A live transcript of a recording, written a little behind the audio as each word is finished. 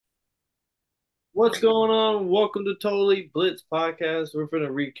What's going on? Welcome to Totally Blitz Podcast. We're going to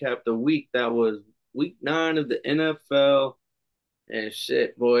recap the week that was week 9 of the NFL. And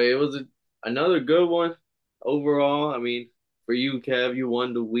shit, boy, it was another good one overall. I mean, for you, Kev, you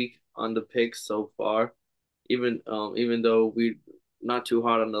won the week on the picks so far. Even though we not too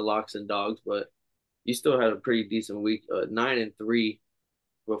hot on the locks and dogs, but you still had a pretty decent week. 9-3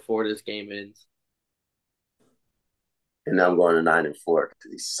 before this game ends. And now I'm going to 9-4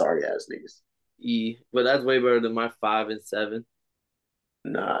 because these sorry ass niggas. But that's way better than my 5-7.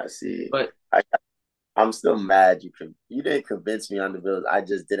 Nah, see, But I I'm still mad you didn't convince me on the Bills. I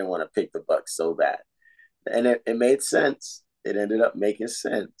just didn't want to pick the Bucks so bad, and it made sense. It ended up making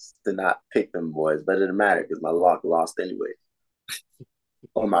sense to not pick them boys, but it didn't matter because my lock lost anyway,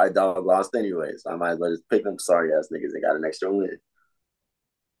 or my dog lost anyway. So I might as well just pick them sorry ass niggas. They got an extra win.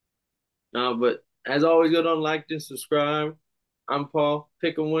 No, but as always, go down, like and subscribe. I'm Paul,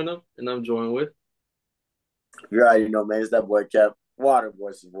 pick a winner, and I'm joined with. You already know, man. It's that boy Kev Water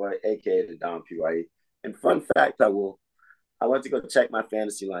Voices boy, aka the Don PYE. And fun fact, I went to go check my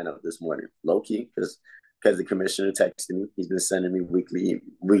fantasy lineup this morning, low key, because the commissioner texted me. He's been sending me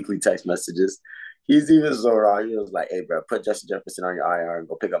weekly text messages. He's even so raw. He was like, "Hey, bro, put Justin Jefferson on your IR and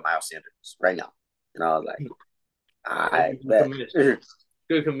go pick up Miles Sanders right now." And I was like, "I Good bet." commission.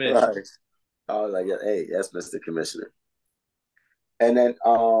 Good commission. Right. I was like, "Hey, yes, Mr. Commissioner." And then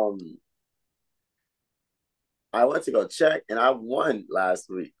I went to go check, and I won last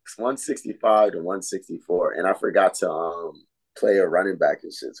week, 165 to 164, and I forgot to play a running back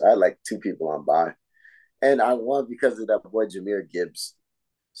and shit. So I had like two people on by. And I won because of that boy Jameer Gibbs.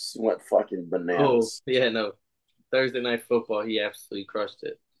 Went fucking Oh, bananas. yeah, no. Thursday night football, he absolutely crushed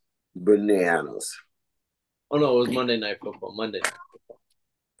it. Bananas. Oh, no, it was Monday night football. Monday night football.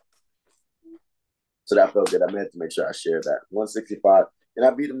 So that felt good. I meant to make sure I shared that. 165. And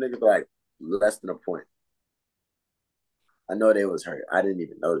I beat them niggas by like less than a point. I know they was hurt. I didn't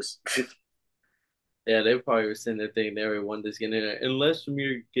even notice. Yeah, they probably were sitting there thinking they won this game. Unless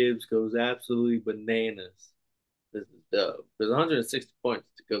Jameer Gibbs goes absolutely bananas, this is dub. Because 160 points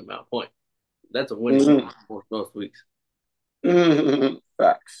is a good amount of points. That's a winning week Mm-hmm. for most weeks. Mm-hmm.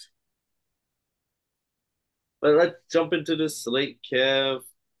 Facts. But let's jump into this slate, Kev.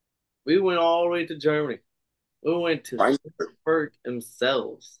 We went all the way to Germany. We went to Right. Frankfurt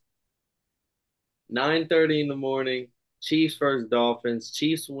themselves. 9:30 in the morning. Chiefs versus Dolphins.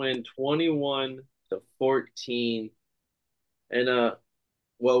 Chiefs win 21-14. And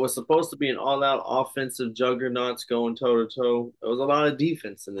what was supposed to be an all-out offensive juggernauts going toe to toe. There was a lot of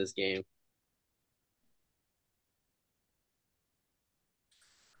defense in this game.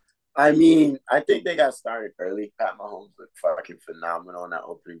 I mean, I think they got started early. Pat Mahomes looked fucking phenomenal on that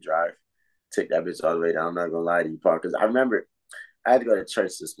opening drive. Take that bitch all the way down. I'm not gonna lie to you, Paul, because I remember I had to go to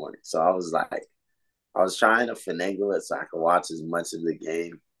church this morning. So I was trying to finagle it so I could watch as much of the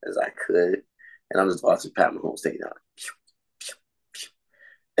game as I could. And I'm just watching Pat Mahomes take it out.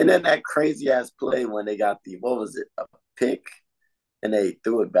 And then that crazy ass play when they got what was it, a pick, and they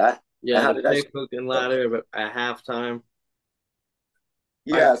threw it back. And Yeah, how the did that pick shit hook and go? ladder at halftime, right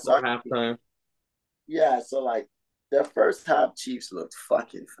Yeah, before halftime. so like the first half Chiefs looked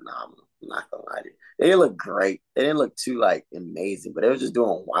fucking phenomenal. I'm not gonna lie to you. They didn't look great. They didn't look too like amazing, but they were just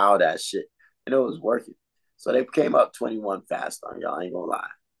doing wild ass shit. And it was working. So they came up 21 fast on y'all. I ain't gonna lie.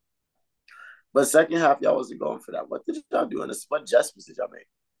 But second half, y'all wasn't going for that. What did y'all do in this? What adjustments did y'all make?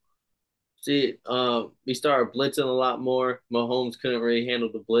 See, we started blitzing a lot more. Mahomes couldn't really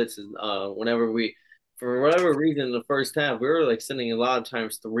handle the blitzes. For whatever reason, in the first half, we were like sending a lot of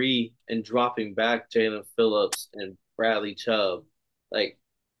times three and dropping back Jalen Phillips and Bradley Chubb. Like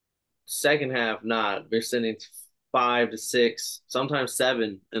second half, not. We're sending 5 to 6, sometimes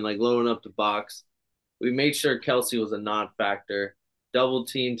seven, and like loading up the box. We made sure Kelsey was a non-factor. Double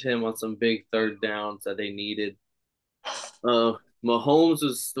teamed him on some big third downs that they needed. Uh, Mahomes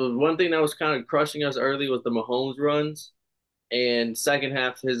was the one thing that was kind of crushing us early was the Mahomes runs, and second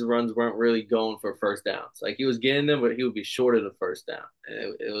half his runs weren't really going for first downs. Like he was getting them, but he would be short of the first down.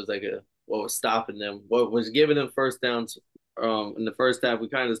 And it was like a what was stopping them, what was giving them first downs. In the first half, we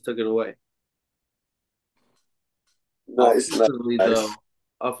kind of just took it away. Nice, Offensively nice. though,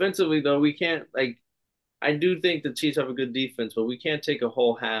 offensively though, we can't like. I do think the Chiefs have a good defense, but we can't take a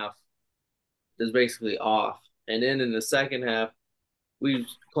whole half that's basically off. And then in the second half, we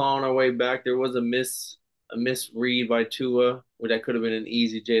clawing our way back. There was a misread by Tua, where that could have been an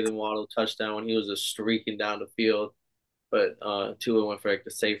easy Jalen Waddle touchdown when he was just streaking down the field. But Tua went for like the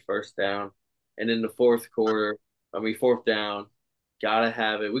safe first down. And in the fourth down, gotta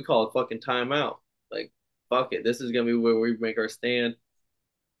have it. We call it fucking timeout. Like, fuck it. This is gonna be where we make our stand.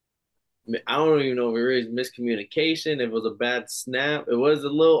 I don't even know if it was miscommunication. If it was a bad snap, it was a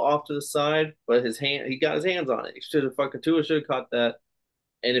little off to the side, but he got his hands on it. He should have fucking Tua should have caught that.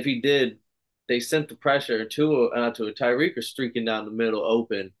 And if he did, they sent the pressure to a Tyreek or streaking down the middle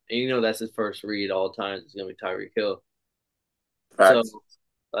open, and you know that's his first read all times. It's gonna be Tyreek Hill. So Facts.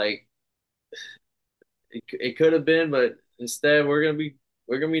 like it could have been, but instead we're gonna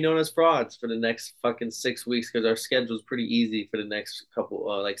be known as frauds for the next fucking 6 weeks because our schedule is pretty easy for the next couple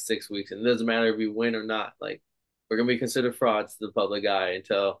like 6 weeks, and it doesn't matter if we win or not. Like we're gonna be considered frauds to the public eye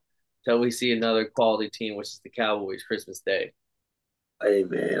until we see another quality team, which is the Cowboys Christmas Day. Hey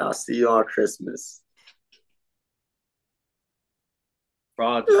man, I'll see you on Christmas.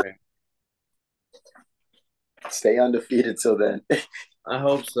 Frauds, man. Stay undefeated till then. I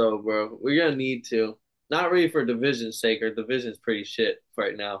hope so, bro. We're gonna need to. Not really for division's sake. Our division's pretty shit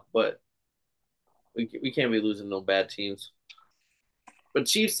right now, but we can't be losing no bad teams. But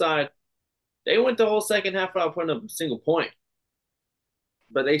Chiefs side, they went the whole second half without putting up a single point,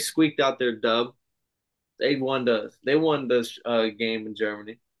 but they squeaked out their dub. They won the game in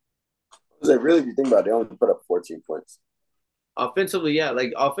Germany. Because really, if you think about it, they only put up 14 points. Offensively, yeah,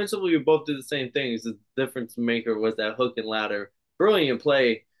 like offensively, we both did the same things. The difference maker was that hook and ladder, brilliant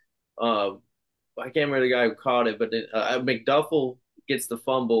play. Uh, I can't remember the guy who caught it, but McDuffel gets the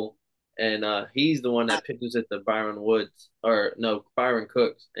fumble, and he's the one that pitches it to Byron Woods, or no, Byron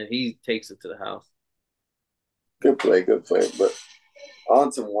Cooks, and he takes it to the house. Good play, good play. But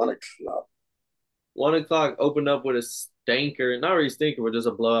on to 1 o'clock. 1 o'clock opened up with a stinker, not really stinker, but just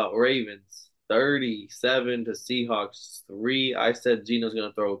a blowout. Ravens 37 to Seahawks 3. I said Gino's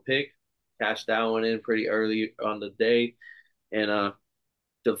gonna throw a pick, cashed that one in pretty early on the day, and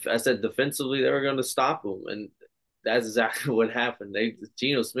I said defensively they were going to stop him, and that's exactly what happened.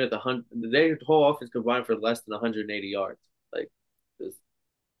 Geno Smith, their whole offense combined for less than 180 yards. Like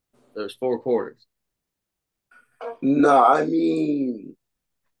there's 4 quarters. No, I mean,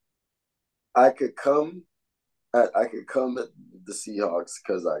 I could come I could come at the Seahawks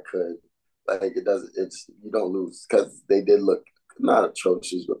because I could. Like it doesn't. It's you don't lose because they did look not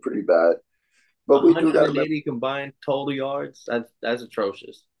atrocious but pretty bad. But we do got to remember. 180 combined total yards. That's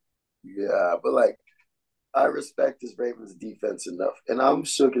atrocious. Yeah, but like I respect this Ravens defense enough, and I'm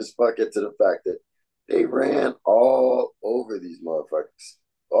shook as fuck into the fact that they ran all over these motherfuckers.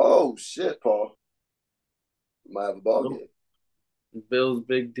 Oh shit, Paul! We might have a ball game. Bills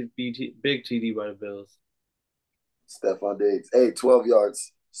big TD by the Bills. Stephon Diggs. Hey, 12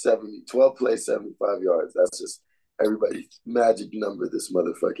 yards, 12 plays, 75 yards. That's just everybody's magic number this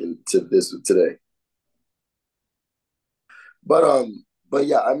motherfucking to this today. But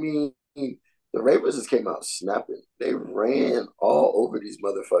yeah, I mean the Ravens just came out snapping. They ran all over these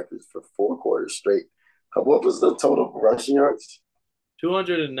motherfuckers for 4 quarters straight. What was the total rushing yards?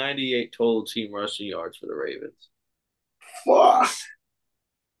 298 total team rushing yards for the Ravens. Fuck.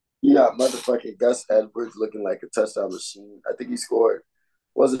 You got motherfucking Gus Edwards looking like a touchdown machine. I think he scored,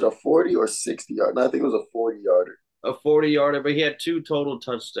 was it a 40 or 60 yard? No, I think it was a 40 yarder. A 40-yarder, but he had 2 total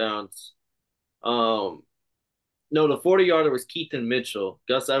touchdowns. Um, no, the 40-yarder was Keaton Mitchell.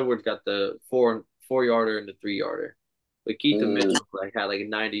 Gus Edwards got the 4-yarder and the 3-yarder. But Keaton Mitchell had like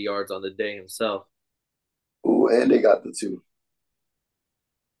 90 yards on the day himself. Ooh, and they got the 2.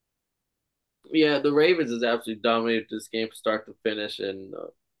 Yeah, the Ravens has absolutely dominated this game from start to finish, and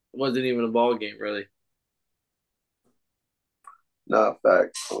wasn't even a ball game really. Nah,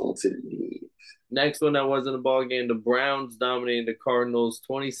 facts. On to the knees. Next one that wasn't a ball game, the Browns dominated the Cardinals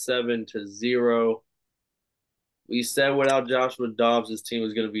 27-0. We said without Joshua Dobbs, this team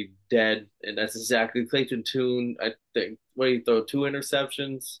was going to be dead, and that's exactly Clayton Tune. I think what did he throw 2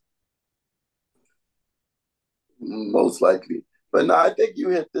 interceptions? Most likely. But no, I think you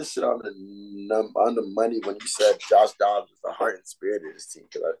hit this shit on the money when you said Josh Dobbs was the heart and spirit of this team.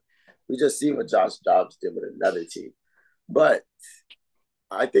 Because we just seen what Josh Dobbs did with another team. But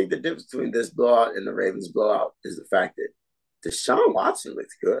I think the difference between this blowout and the Ravens blowout is the fact that Deshaun Watson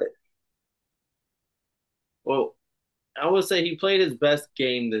looks good. Well, I would say he played his best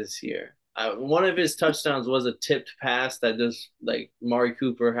game this year. One of his touchdowns was a tipped pass that just like Mari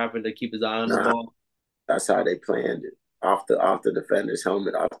Cooper happened to keep his eye on the ball. That's how they planned it. Off the defender's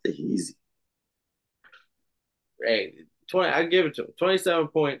helmet, off the easy. Hey, 20, I give it to him. 27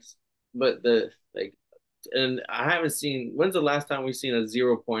 points, but and I haven't seen, when's the last time we've seen a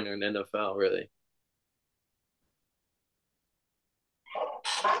 0-pointer in the NFL, really?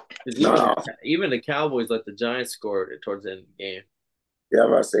 No. Even the Cowboys let the Giants score towards the end of the game. Yeah,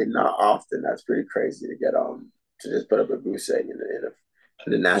 I say not often. That's pretty crazy to get to just put up a goose egg in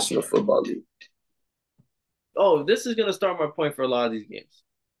the National Football League. Oh, this is gonna start my point for a lot of these games.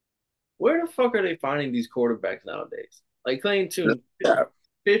 where the fuck are they finding these quarterbacks nowadays? Like Clayton Tune, Yeah,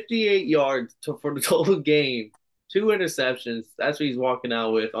 58 yards for the total game, two interceptions. That's what he's walking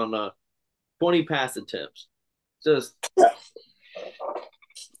out with on 20 pass attempts. Just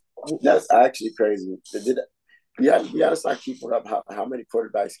that's actually crazy. You gotta start keeping up how many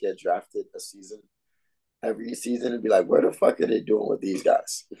quarterbacks get drafted a season every season and be like, where the fuck are they doing with these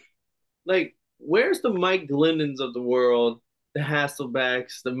guys? like, where's the Mike Glennons of the world, the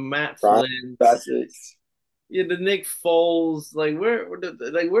Hasselbacks, the Matt Brian Flynn's, Patrick's. yeah, the Nick Foles?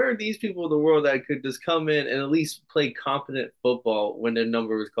 Where are these people in the world that could just come in and at least play competent football when their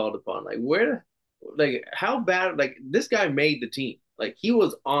number was called upon? How bad? Like this guy made the team. Like he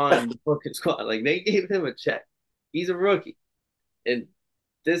was on the fucking squad. Like they gave him a check. He's a rookie, and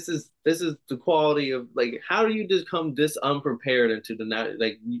this is the quality of like how do you just come this unprepared into the now?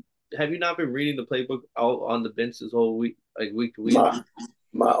 Like have you not been reading the playbook all on the bench this whole week, like week to week?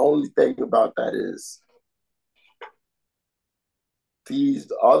 My only thing about that is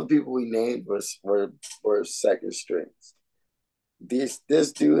these all the people we named were second strings. This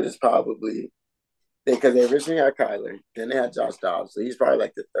dude is probably because they originally had Kyler, then they had Josh Dobbs, so he's probably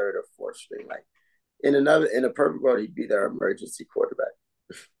like the third or fourth string. Like in a perfect world, he'd be their emergency quarterback.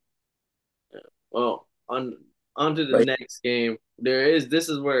 Well, on to the But next game. This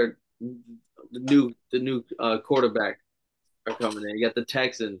is where the new quarterback are coming in. You got the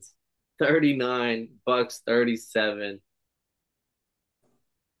Texans, 39, Bucks 37.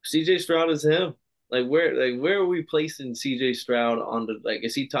 CJ Stroud is him. Like where are we placing CJ Stroud on the like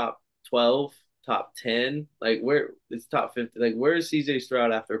is he top 12, top 10? Like where it's top 50. Like where is CJ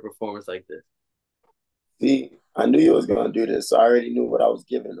Stroud after a performance like this? see, I knew you was gonna do this, so I already knew what I was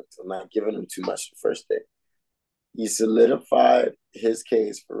giving him. So I'm not giving him too much the first day. He solidified his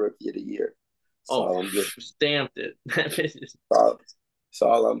case for rookie of the year. So Oh, all I'm giving. stamped it. So, so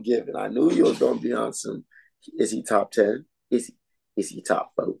all I'm giving. I knew you was gonna be on some. Is he top 10? Is he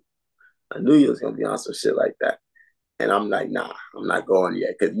top 4? I knew you was gonna be on some shit like that. And I'm like, nah, I'm not going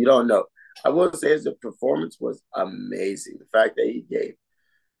yet because you don't know. I will say his performance was amazing. The fact that he gave,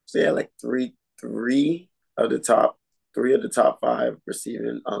 say, like three of the top, three of the top five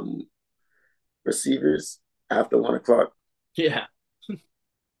receivers after 1 o'clock. Yeah.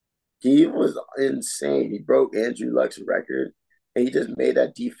 He was insane. He broke Andrew Luck's record, and he just made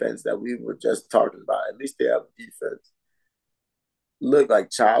that defense that we were just talking about. At least they have a defense. Look like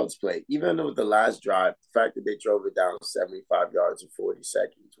child's play. Even with the last drive, the fact that they drove it down 75 yards in 40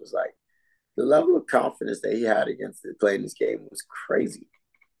 seconds was like the level of confidence that he had against it playing this game was crazy.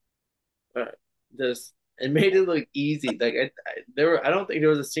 Uh, just it made it look easy. I don't think there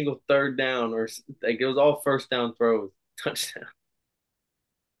was a single third down or like it was all first down throws, touchdown.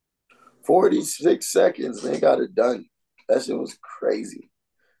 46 seconds, they got it done. That shit was crazy.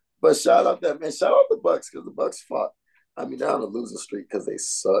 But shout out that man. Shout out the Bucks because the Bucks fought. I mean, they're on a losing streak because they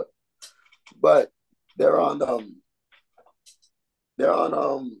suck. But they're on they're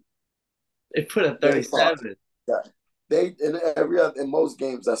on They put a they fought. 37. Yeah. They in every other in most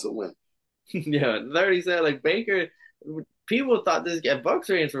games that's a win. Yeah, 37. Like Baker, people thought this guy Bucks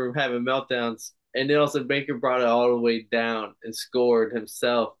fans were having meltdowns, and then also Baker brought it all the way down and scored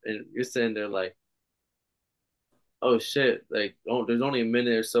himself. And you're sitting there like, oh shit, like oh, there's only a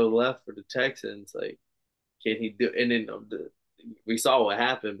minute or so left for the Texans. Like, can he do? And then we saw what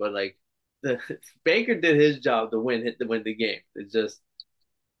happened, but like the Baker did his job to win the game. It's just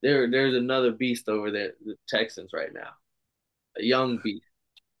there's another beast over there, the Texans right now, a young beast.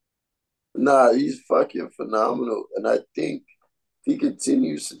 Nah, he's fucking phenomenal. And I think if he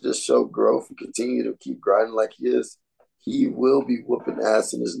continues to just show growth and continue to keep grinding like he is, he will be whooping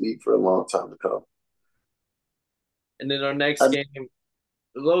ass in this league for a long time to come. And then our next I, game,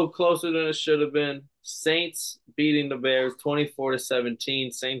 a little closer than it should have been. Saints beating the Bears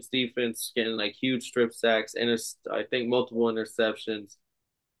 24-17. Saints defense getting like huge strip sacks, and I think multiple interceptions.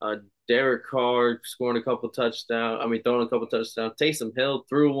 Uh, Derek Carr scoring a couple touchdowns. I mean, throwing a couple touchdowns. Taysom Hill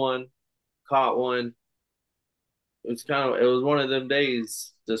threw one, caught one. It was one of them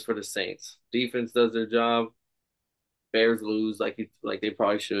days just for the Saints. Defense does their job. Bears lose like they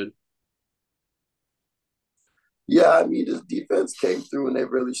probably should. yeah, I mean, this defense came through and they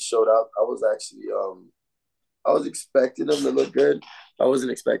really showed up. I was expecting them to look good. I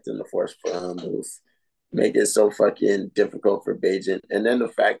wasn't expecting the force fumbles make it so fucking difficult for Bajan. And then the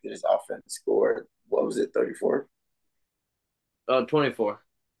fact that his offense scored, what was it, 34? 24.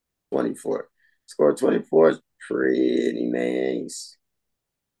 24. Scored 24 is pretty nice.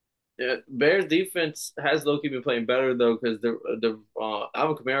 Yeah, Bears defense has low key been playing better though because the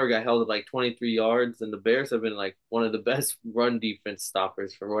Alvin Kamara got held at like 23 yards, and the Bears have been like one of the best run defense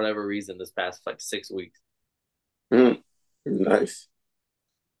stoppers for whatever reason this past like 6 weeks. Mm, nice.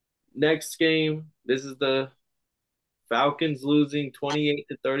 Next game, this is the Falcons losing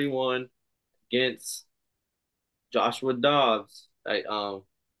 28-31 against Joshua Dobbs. And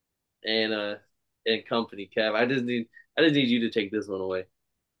company, Kev. I just need you to take this one away.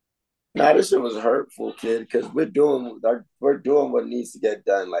 Nah, this shit was hurtful, kid, because we're doing what needs to get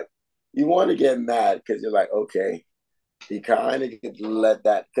done. Like, you want to get mad because you're like, okay, you kind of get to let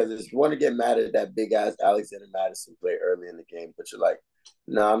that because you want to get mad at that big ass Alexander Madison play early in the game, but you're like,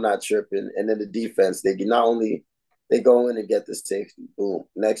 no, I'm not tripping. And then the defense, they not only they go in and get the safety, boom.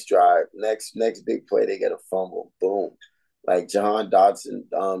 Next drive, next big play, they get a fumble, boom. Like Josh Dobbs is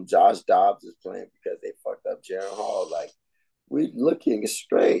playing because they fucked up Jaron Hall. Like we looking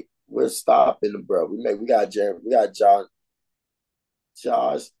straight, we're stopping the bro. We got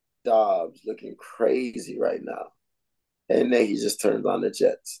Josh Dobbs looking crazy right now. And then he just turns on the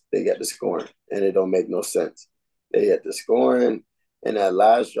Jets. They get the scoring, and it don't make no sense. They get the scoring, and that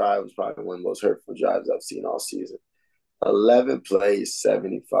last drive was probably one of the most hurtful drives I've seen all season. 11 plays,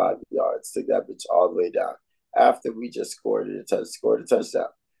 75 yards. Took that bitch all the way down. After we just scored a touchdown.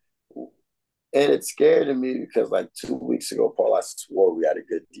 And it scared me because like 2 weeks ago, Paul, I swore we had a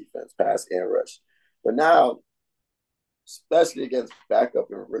good defense, pass and rush. But now, especially against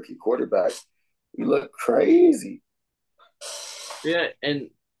backup and rookie quarterbacks, we look crazy. Yeah, and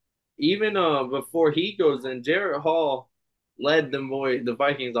even before he goes in, Jared Hall led the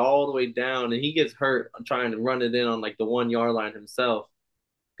Vikings all the way down, and he gets hurt trying to run it in on like the 1 yard line himself.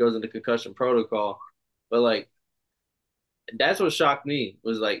 Goes into concussion protocol, but like that's what shocked me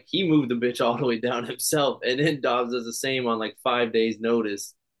was like he moved the bitch all the way down himself, and then Dobbs does the same on like 5 days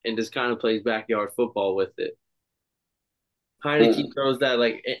notice and just kind of plays backyard football with it. Heineke Mm. throws that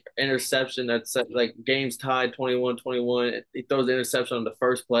like interception that's like game's tied 21-21. He throws the interception on the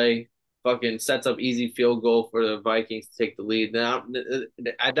first play, fucking sets up easy field goal for the Vikings to take the lead. Now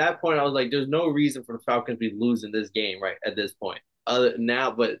at that point, I was like, there's no reason for the Falcons to be losing this game right at this point. Other now,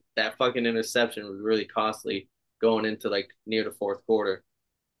 but that fucking interception was really costly going into like near the fourth quarter.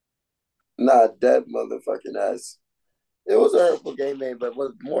 Nah, dead motherfucking ass. It was a hurtful game, man. But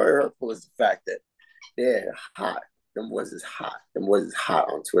what's more hurtful is the fact that they're hot. Them boys is hot. Them boys is hot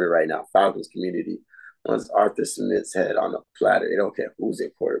on Twitter right now. Falcons community wants Arthur Smith's head on a platter. They don't care who's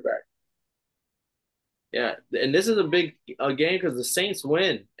in quarterback. Yeah, and this is a big game because the Saints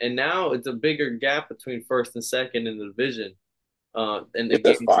win, and now it's a bigger gap between first and second in the division. And the It's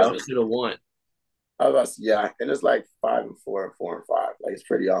just game five. y'all should have won. Yeah, and it's like 5-4 and 4-5. Like it's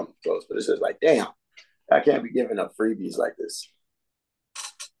pretty close, but it's just like, damn, I can't be giving up freebies like this.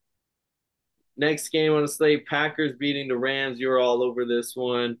 Next game on the slate, Packers beating the Rams. You're all over this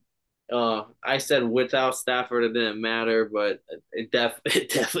one. I said without Stafford it didn't matter, but it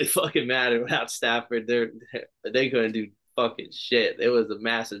definitely fucking mattered without Stafford. They couldn't do fucking shit. It was a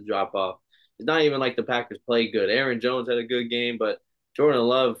massive drop off. It's not even like the Packers played good. Aaron Jones had a good game, but Jordan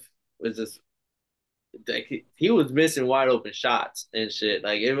Love was just like he was missing wide open shots and shit.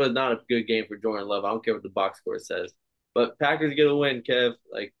 Like it was not a good game for Jordan Love. I don't care what the box score says. But Packers get a win, Kev.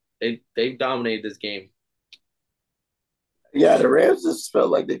 Like they dominated this game. Yeah, the Rams just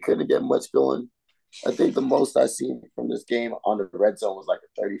felt like they couldn't get much going. I think the most I seen from this game on the red zone was like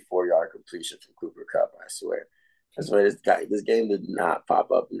a 34-yard completion from Cooper Cup. I swear. I swear this game did not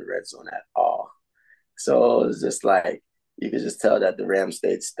pop up in the red zone at all. So it was just like you could just tell that the Rams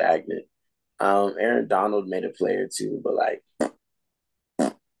stayed stagnant. Aaron Donald made a play or two, but like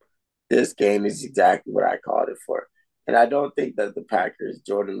this game is exactly what I called it for. And I don't think that the Packers,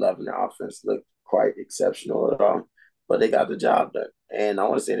 Jordan Love and the offense looked quite exceptional at all, but they got the job done. And I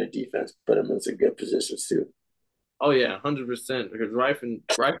want to say the defense put them in some good positions too. Oh yeah, 100%. Because Reifman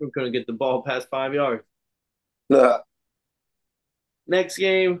couldn't get the ball past 5 yards. Uh, Next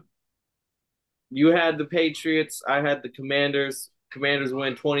game, you had the Patriots. I had the Commanders. Commanders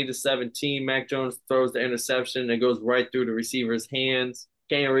win 20-17. Mac Jones throws the interception and it goes right through the receiver's hands.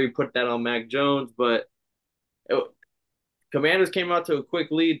 Can't really put that on Mac Jones, but it, Commanders came out to a quick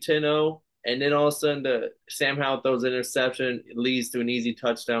lead, 10-0, and then all of a sudden Sam Howell throws an interception. It leads to an easy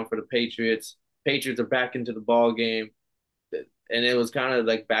touchdown for the Patriots. Patriots are back into the ball game. And it was kind of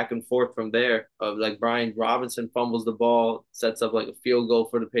like back and forth from there. Of like Brian Robinson fumbles the ball, sets up like a field goal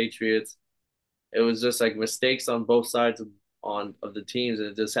for the Patriots. It was just like mistakes on both sides of the teams, and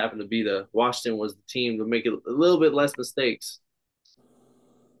it just happened to be the Washington was the team to make it a little bit less mistakes.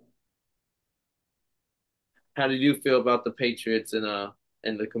 How did you feel about the Patriots and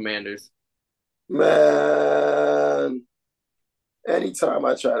and the Commanders. Man, anytime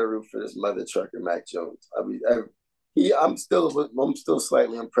I try to root for this mother trucker Mac Jones, I'm still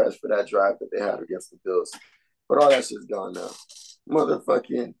slightly impressed for that drive that they had against the Bills, but all that shit's gone now.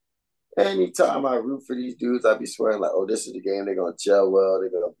 Motherfucking anytime I root for these dudes, I be swearing like, oh, this is the game. They're gonna gel well. They're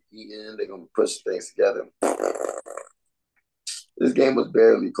gonna be eating. They're gonna push things together. This game was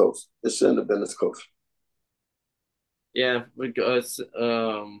barely close. It shouldn't have been this close. Yeah, because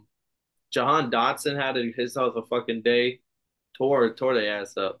Jahan Dotson had himself a fucking day, tore the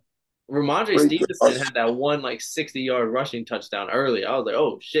ass up. Ramondre Freak Stevenson loss. had that one like 60-yard rushing touchdown early. I was like,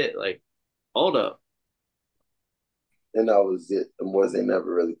 oh shit, like hold up. And that was it. The boys they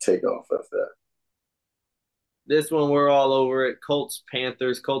never really take off after that. This one we're all over it. Colts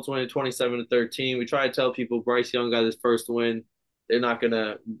Panthers. Colts winning 27-13. We try to tell people Bryce Young got his first win. They're not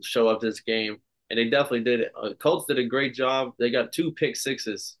gonna show up this game, and they definitely did it. Colts did a great job. They got two pick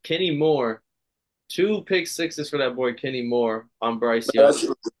sixes. Kenny Moore, two pick sixes for that boy Kenny Moore on Bryce Man, Young. that shit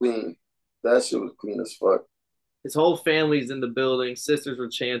was clean. That shit was clean as fuck. His whole family's in the building. Sisters were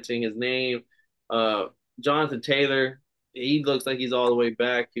chanting his name. Uh, Jonathan Taylor, he looks like he's all the way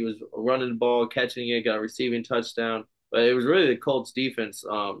back. He was running the ball, catching it, got a receiving touchdown. But it was really the Colts defense.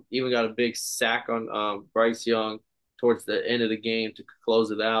 Even got a big sack on Bryce Young towards the end of the game to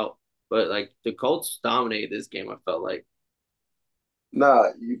close it out. But like the Colts dominated this game, I felt like. Nah,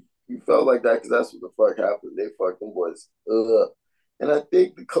 you felt like that because that's what the fuck happened. They fucking boys. Ugh. And I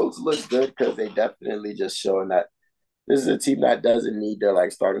think the Colts look good because they definitely just showing that this is a team that doesn't need their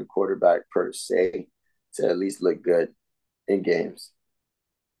like starting quarterback per se to at least look good in games.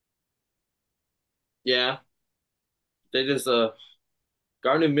 Yeah, they just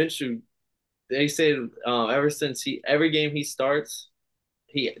Gardner Minshew. They said ever since he every game he starts,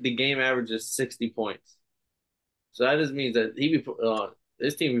 the game averages 60 points. So that just means that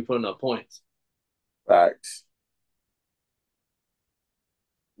this team be putting up points. Facts.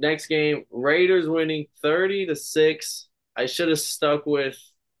 Next game, Raiders winning 30-6. I should have stuck with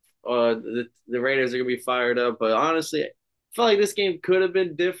the Raiders are gonna be fired up, but honestly, I feel like this game could have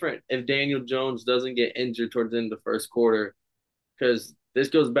been different if Daniel Jones doesn't get injured towards the end of the first quarter. Because this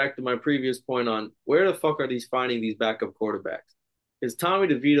goes back to my previous point on where the fuck are these finding these backup quarterbacks? Because Tommy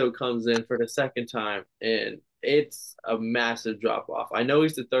DeVito comes in for the second time and it's a massive drop off. I know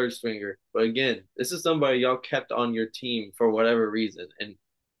he's the third stringer, but again, this is somebody y'all kept on your team for whatever reason, and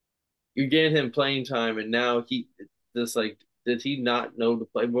you get him playing time, and now he just like did he not know the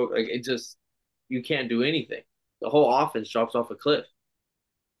playbook? Like it just you can't do anything. The whole offense drops off a cliff.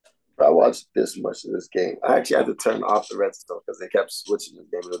 I watched this much of this game. I actually had to turn off the red stuff because they kept switching the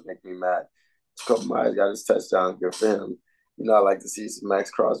game. It was making me mad. Jacob Myers got his touchdown. Good for him. You know, I like to see some Max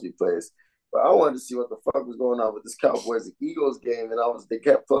Crosby plays. But I wanted to see what the fuck was going on with this Cowboys and Eagles game, and they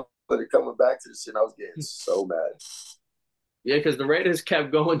kept coming back to the shit. And I was getting so mad. Yeah, because the Raiders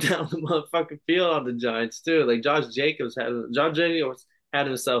kept going down the motherfucking field on the Giants too. Like Josh Jacobs had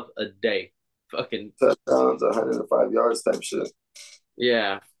himself a day. Fucking Touchdowns, 105 yards type shit.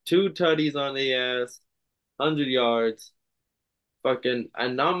 yeah, two tutties on the ass, 100 yards. Fucking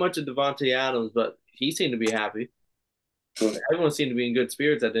and not much of Devontae Adams, but he seemed to be happy. Everyone seemed to be in good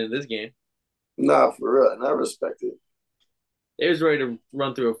spirits at the end of this game. Nah, for real, and I respect it. They was ready to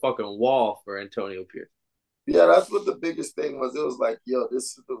run through a fucking wall for Antonio Pierce. Yeah, that's what the biggest thing was. It was like, yo, this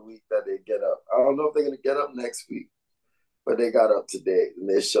is the week that they get up. I don't know if they're gonna get up next week, but they got up today and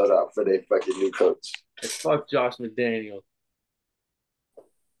they showed up for their fucking new coach. And fuck Josh McDaniels.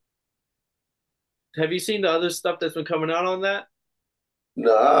 Have you seen the other stuff that's been coming out on that?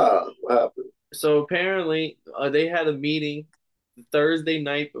 Nah, what happened? So apparently, they had a meeting Thursday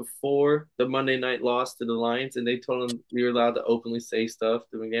night before the Monday night loss to the Lions, and they told him you're allowed to openly say stuff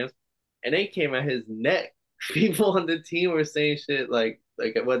to McDaniels, and they came at his neck. People on the team were saying shit like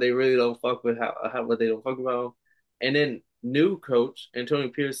what they really don't fuck with, how what they don't fuck about him. And then new coach Antonio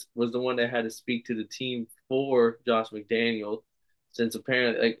Pierce was the one that had to speak to the team for Josh McDaniels, since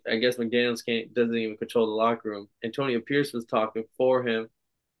apparently like I guess McDaniels can't doesn't even control the locker room. Antonio Pierce was talking for him,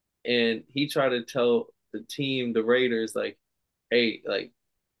 and he tried to tell the team, the Raiders, like, hey, like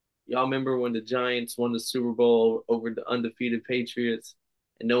y'all remember when the Giants won the Super Bowl over the undefeated Patriots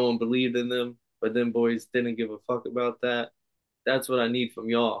and no one believed in them, but then boys didn't give a fuck about that. That's what I need from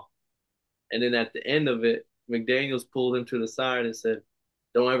y'all. And then at the end of it, McDaniels pulled him to the side and said,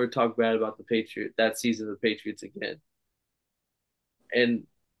 don't ever talk bad about the Patriots, that season of the Patriots again. And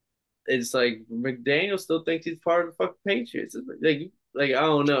it's like McDaniel still thinks he's part of the fucking Patriots. Like I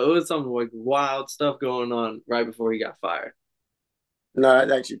don't know. It was some like wild stuff going on right before he got fired. No,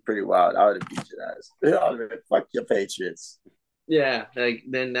 that's actually pretty wild. I would have beat your ass. Fuck your Patriots. Yeah, like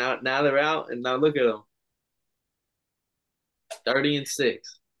then now they're out, and now look at them, 30-6.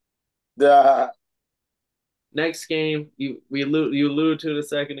 The Next game, you alluded to it a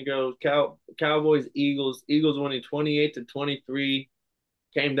second ago. Cowboys Eagles. Eagles winning 28-23.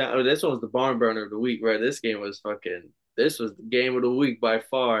 Came down. Oh, this one was the barn burner of the week, right? This game was fucking. This was the game of the week by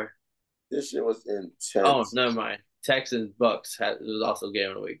far. this shit was Oh, intense. never mind. Texans Bucks was also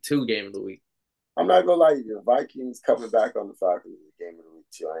game of the week. Two game of the week. I'm not gonna lie, the Vikings coming back on the Falcons is the game of the week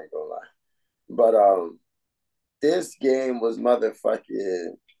too. I ain't gonna lie, but this game was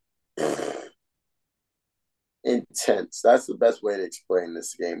motherfucking intense. That's the best way to explain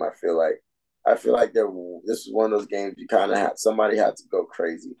this game. I feel like this was one of those games you kind of had somebody had to go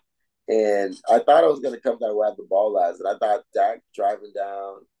crazy, and I thought I was gonna come down where the ball lies, and I thought Dak driving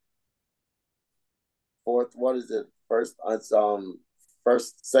down fourth. What is it? First, it's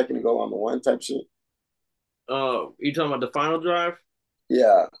first second to go on the one type shit. You talking about the final drive?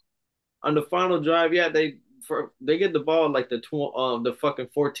 Yeah. On the final drive, yeah, they get the ball like the fucking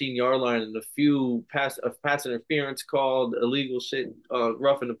 14-yard line, and a few pass interference called, illegal shit,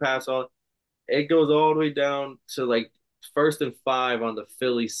 roughing the pass on. It goes all the way down to like 1st and 5 on the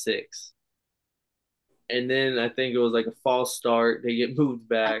Philly 6. And then I think it was like a false start. They get moved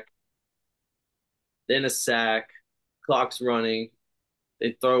back, then a sack, clock's running,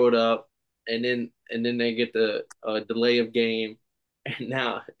 they throw it up, and then they get the delay of game, and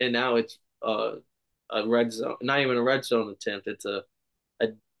now it's a red zone, not even a red zone attempt. It's a,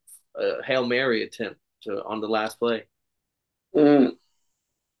 a Hail Mary attempt on the last play. Mm,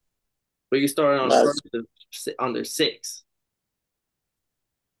 But you started on that's first on their 6.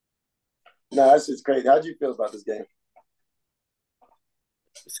 no, that's just crazy. How'd you feel about this game?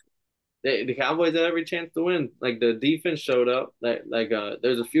 The Cowboys had every chance to win. Like the defense showed up.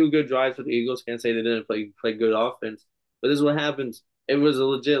 There's a few good drives for the Eagles. Can't say they didn't play good offense, but this is what happens. It was a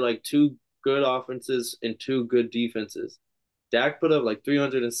legit like two good offenses and two good defenses. Dak put up like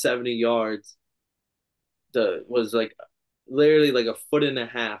 370 yards. Was like literally like a foot and a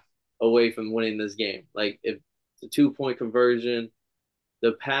half away from winning this game. Like if the 2-point conversion,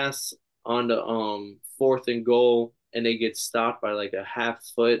 the pass on the 4th and goal, and they get stopped by like a half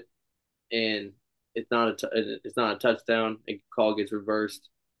foot, and it's not a touchdown. And call gets reversed.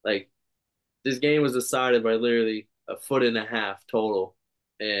 Like this game was decided by literally a foot and a half total,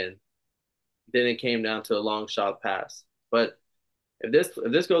 and then it came down to a long shot pass. But if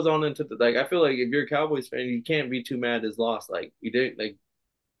this goes on into the like, I feel like if you're a Cowboys fan, you can't be too mad this loss. Like you didn't like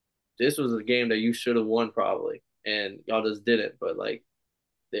this was a game that you should have won probably, and y'all just didn't. But like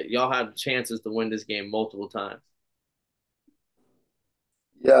y'all had chances to win this game multiple times.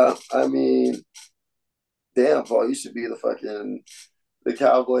 Yeah, I mean, damn, Paul, you should be the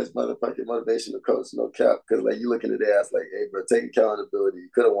Cowboys motherfucking motivational coach, no cap. Because like you looking at their ass like, hey, bro, take accountability. You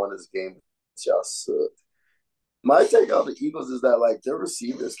could have won this game. Y'all sucked. My take on the Eagles is that like their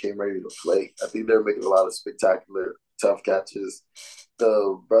receivers came ready to play. I think they're making a lot of spectacular, tough catches.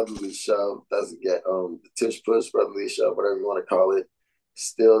 The brotherly shove doesn't get the tush push, brotherly shove, whatever you want to call it,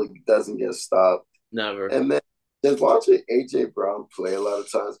 still doesn't get stopped. Never. And then just watching AJ Brown play a lot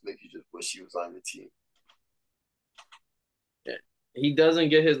of times make you just wish he was on your team. Yeah. He doesn't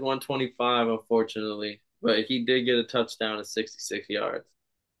get his 125, unfortunately, but he did get a touchdown at 66 yards.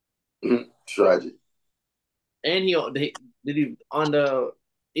 Tragic. And he on the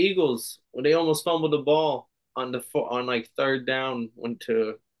Eagles when they almost fumbled the ball on like 3rd down went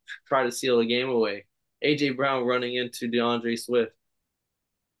to try to seal the game away. AJ Brown running into DeAndre Swift.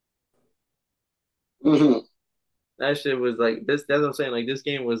 Mm-hmm. That shit was like this. That's what I'm saying. Like this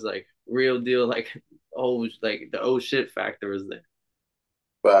game was like real deal. Like like the oh shit factor was there.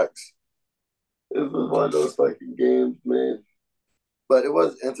 Facts. It was one of those fucking games, man. But it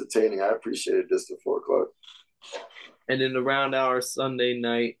was entertaining. I appreciated this at 4 o'clock. And then around our Sunday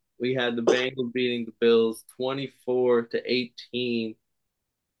night, we had the Bengals beating the Bills 24-18.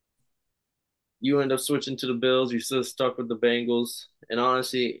 You end up switching to the Bills. You're still stuck with the Bengals. And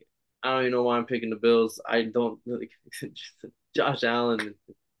honestly, I don't even know why I'm picking the Bills. I don't really. Josh Allen,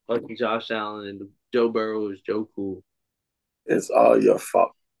 fucking Josh Allen, and Joe Burrow is Joe Cool. It's all your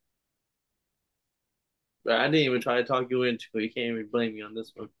fault. But I didn't even try to talk you into it. You can't even blame me on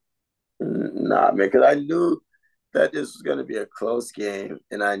this one. Nah, man, because I knew that this was going to be a close game,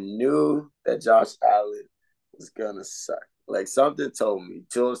 and I knew that Josh Allen was going to suck. Like something told me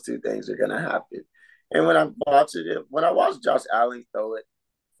those two things are going to happen. And when I watched Josh Allen throw it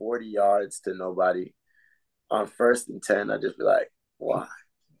 40 yards to nobody on 1st and 10, I just be like, why?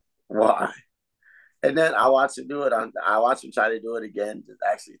 Why? And then I watch him try to do it again, just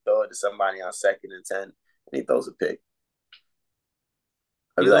actually throw it to somebody on 2nd and 10, and he throws a pick.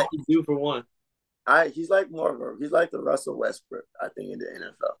 I'd be He's like, always due for one. he's like more of a he's like the Russell Westbrook, I think, in the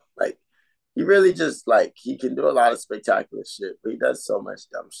NFL. Like he really just like he can do a lot of spectacular shit, but he does so much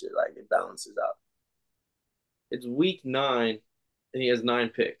dumb shit. Like it balances out. It's week 9, and he has 9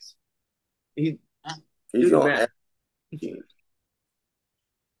 picks. He He's do the on math.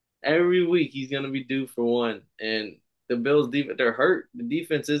 Every week he's gonna be due for one. And the Bills defense, they're hurt. The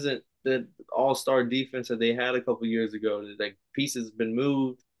defense isn't the all-star defense that they had a couple years ago. Like pieces have been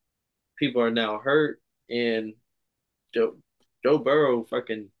moved. People are now hurt, and Joe Joe Burrow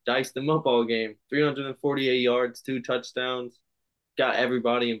fucking diced them up all game. 348 yards, 2 touchdowns. Got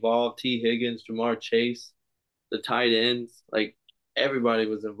everybody involved. T. Higgins, Jamar Chase, the tight ends, like everybody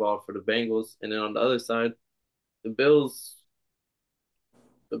was involved for the Bengals. And then on the other side, the Bills,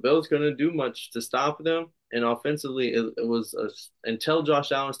 the Bills couldn't do much to stop them. And offensively, it was until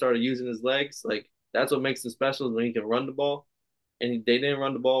Josh Allen started using his legs. Like that's what makes him special is when he can run the ball. And they didn't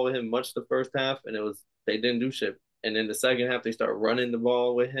run the ball with him much the first half, and they didn't do shit. And then the second half, they start running the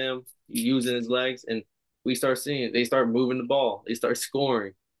ball with him, using his legs, and we start seeing it. They start moving the ball. They start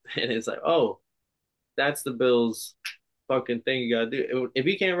scoring, and it's like, oh, that's the Bills' fucking thing you gotta do. If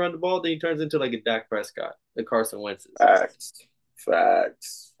he can't run the ball, then he turns into like a Dak Prescott, the Carson Wentz's. Facts.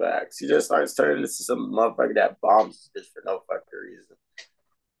 Facts. He just starts turning into some motherfucker that bombs just for no fucking reason.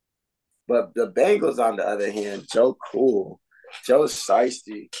 But the Bengals, on the other hand, Joe Cool, Joe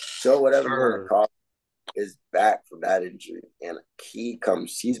Shiesty, Joe whatever you want to call it, is back from that injury, and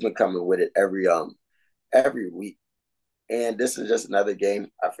he's been coming with it every week. And this is just another game.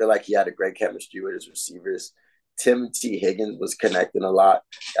 I feel like he had a great chemistry with his receivers. Timothy Higgins was connecting a lot.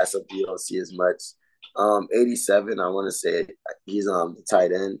 That's something you don't see as much. 87, I want to say he's the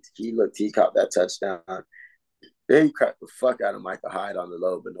tight end. He caught that touchdown. Then he cracked the fuck out of Michael Hyde on the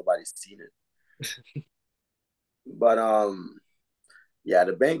low, but nobody's seen it. But yeah,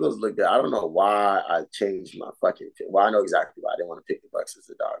 the Bengals look good. I don't know why I changed my fucking pick. Well, I know exactly why. I didn't want to pick the Bucks as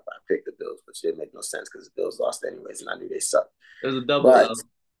a dog, but I picked the Bills, which didn't make no sense because the Bills lost anyways, and I knew they sucked. It was a double But L.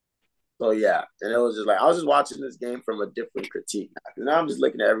 so yeah, and it was just like I was just watching this game from a different critique. Now I'm just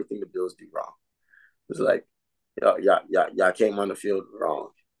looking at everything the Bills do wrong. It's like y'all came on the field wrong.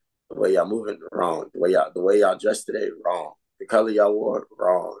 The way y'all moving wrong. The way y'all dressed today wrong. The color y'all wore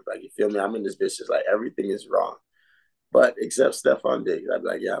wrong. Like you feel me? I'm in this bitch just like everything is wrong. But except Stephon Diggs, I'd be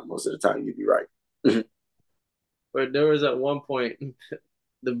like, yeah, most of the time you'd be right. But there was at one point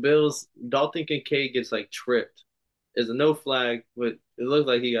the Bills, Dalton Kincaid gets like tripped. There's a no flag, but it looked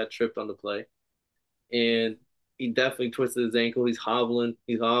like he got tripped on the play. And he definitely twisted his ankle. He's hobbling.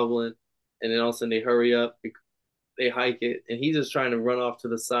 And then all of a sudden they hurry up, they hike it, and he's just trying to run off to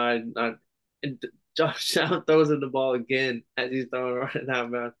the side. And Josh Allen throws him the ball again as he's throwing running out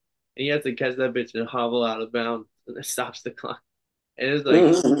of bounds. And he has to catch that bitch and hobble out of bounds, and it stops the clock. And it's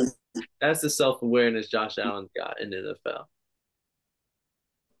like, that's the self awareness Josh Allen's got in the NFL.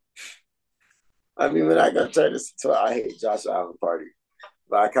 I mean, when I got turn this into I hate Josh Allen party,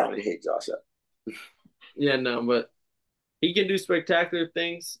 but I kind of hate Josh Allen. Yeah, no, but he can do spectacular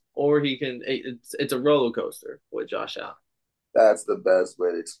things, or he can. It's a roller coaster with Josh Allen. That's the best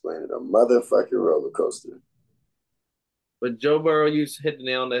way to explain it. A motherfucking roller coaster. But Joe Burrow, you hit the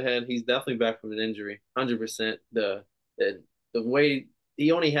nail on the head. He's definitely back from an injury, 100%. The way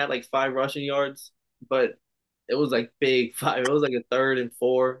he only had like 5 rushing yards, but it was like big five. It was like a 3rd and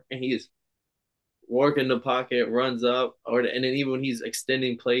 4, and he's working the pocket, runs up, and then even when he's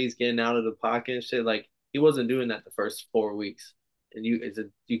extending plays, getting out of the pocket and shit, like he wasn't doing that the first 4 weeks. And you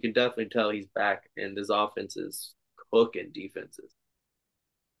can definitely tell he's back, and this offense is cooking defenses.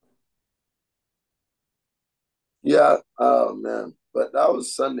 Yeah. Oh man. But that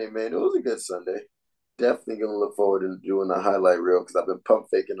was Sunday, man. It was a good Sunday. Definitely gonna look forward to doing the highlight reel because I've been pump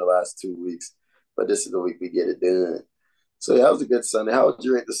faking the last 2 weeks. But this is the week we get it done. So yeah, that was a good Sunday. How would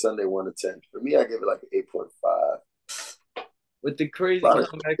you rate the Sunday 1 to 10? For me, I give it like an 8.5. With the crazy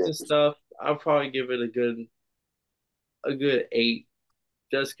comebacks and stuff, I'll probably give it a good 8.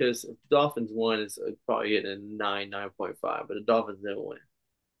 Just because if the Dolphins won, it's probably getting a 9, 9.5. But the Dolphins didn't win.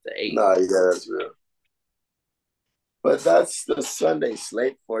 It's an 8. Nah, yeah, that's real. But that's the Sunday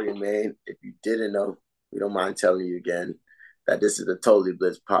slate for you, man. If you didn't know, we don't mind telling you again that this is the Totally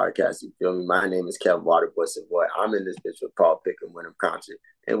Blitz podcast. You feel me? My name is Kevin Waterboy Savoy. I'm in this bitch with Paul Pickett when I'm conscious.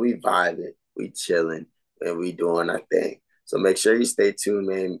 And we vibing, we chilling, and we doing our thing. So make sure you stay tuned,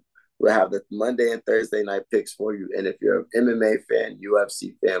 man. We'll have the Monday and Thursday night picks for you. And if you're an MMA fan,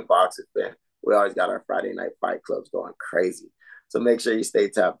 UFC fan, boxing fan, we always got our Friday night fight clubs going crazy. So make sure you stay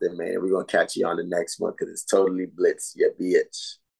tapped in, man. We're going to catch you on the next one because it's Totally Blitz, yeah, bitch.